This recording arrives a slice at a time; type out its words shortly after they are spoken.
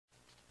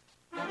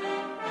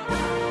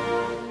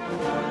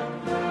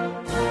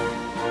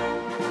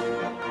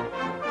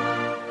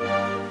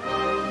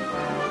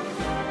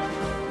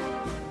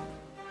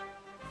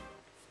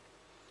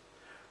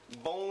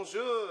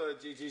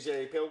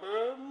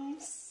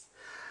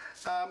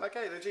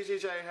Okay, the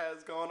GGJ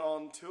has gone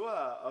on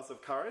tour as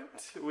of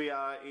current. We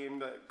are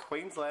in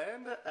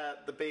Queensland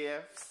at the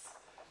BF's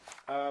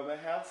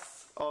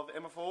house of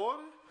Emma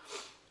Ford,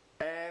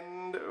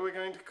 and we're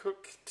going to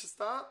cook to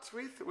start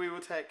with. We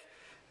will take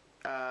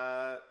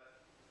 3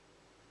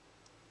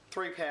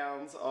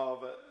 pounds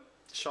of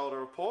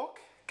shoulder of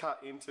pork cut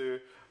into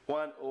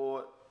 1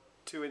 or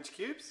 2 inch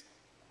cubes,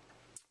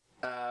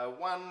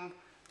 1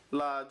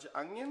 large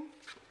onion,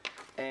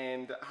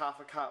 and half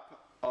a cup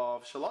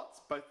of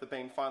shallots. Both have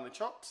been finely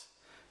chopped,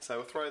 so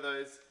we'll throw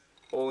those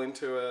all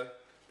into a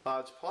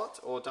large pot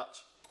or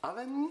Dutch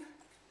oven.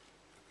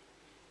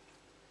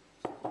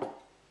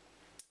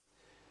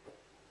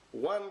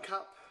 1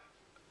 cup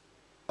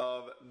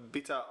of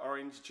bitter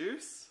orange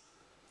juice,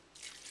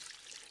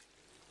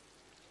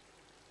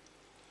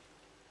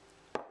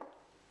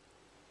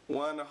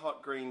 1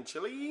 hot green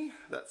chilli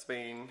that's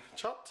been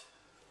chopped,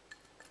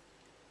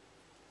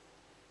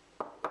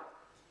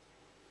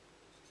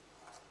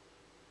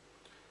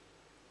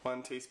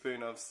 1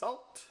 teaspoon of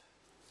salt,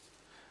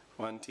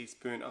 1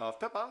 teaspoon of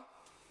pepper,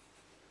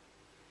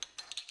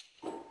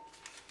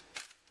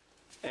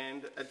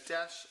 and a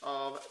dash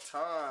of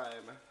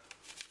thyme.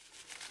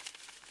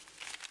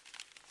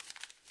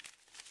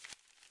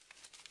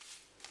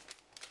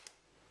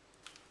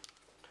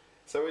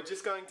 So we're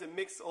just going to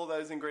mix all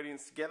those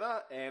ingredients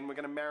together and we're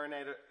going to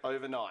marinate it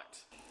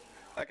overnight.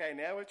 Okay,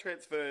 now we're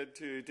transferred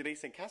to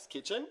Denise and Cass'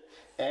 kitchen,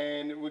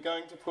 and we're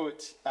going to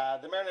put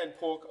the marinated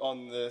pork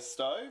on the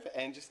stove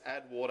and just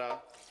add water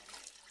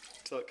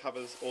till it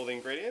covers all the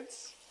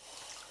ingredients.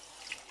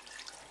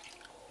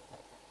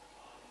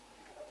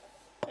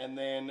 And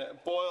then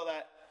boil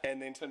that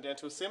and then turn it down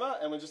to a simmer,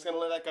 and we're just going to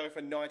let that go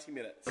for 90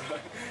 minutes.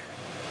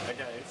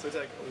 Okay, so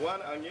take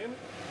 1 onion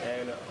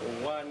and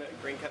 1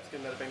 green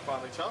capsicum that have been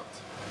finely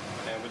chopped,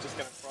 and we're just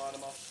going to fry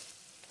them off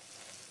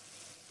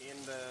in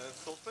the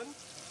saucepan.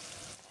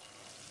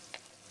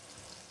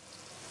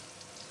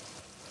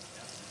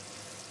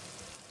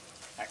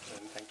 Action,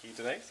 thank you,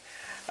 Denise.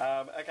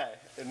 Okay,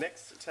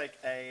 next take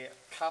a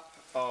cup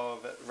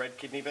of red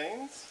kidney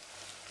beans,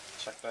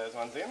 chuck those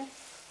ones in,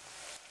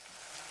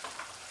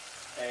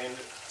 and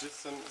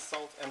just some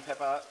salt and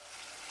pepper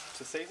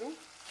to season.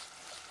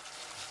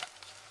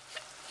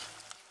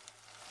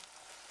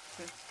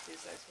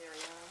 Use those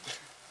hairy arms.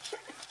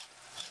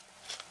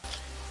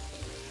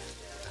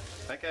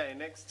 Okay,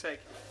 next take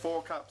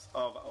 4 cups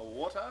of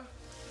water,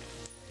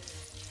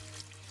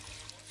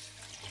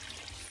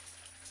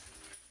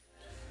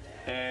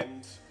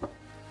 and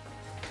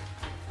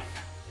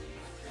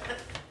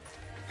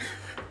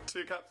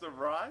 2 cups of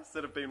rice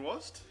that have been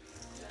washed,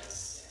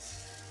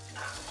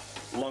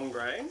 long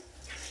grain,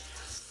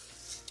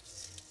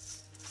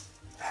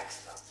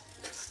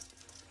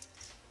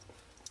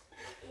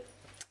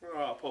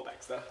 oh poor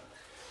Baxter,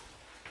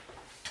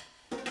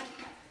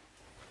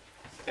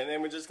 and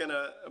then we're just going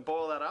to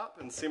boil that up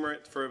and simmer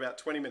it for about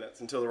 20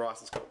 minutes until the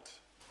rice is cooked.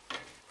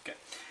 Okay.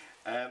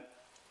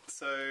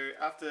 So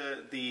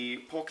after the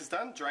pork is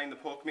done, drain the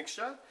pork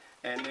mixture,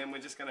 and then we're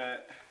just going to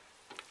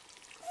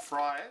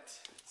fry it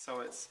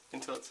so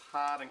until it's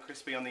hard and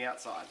crispy on the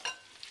outside.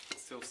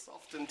 It's still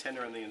soft and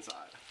tender on the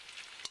inside.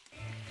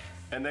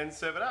 And then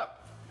serve it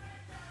up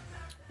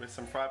with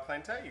some fried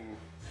plantain.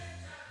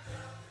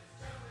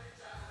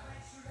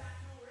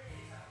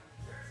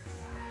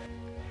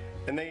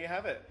 And there you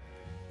have it.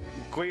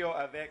 Griots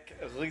avec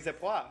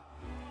Pois,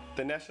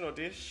 the national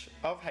dish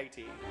of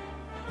Haiti.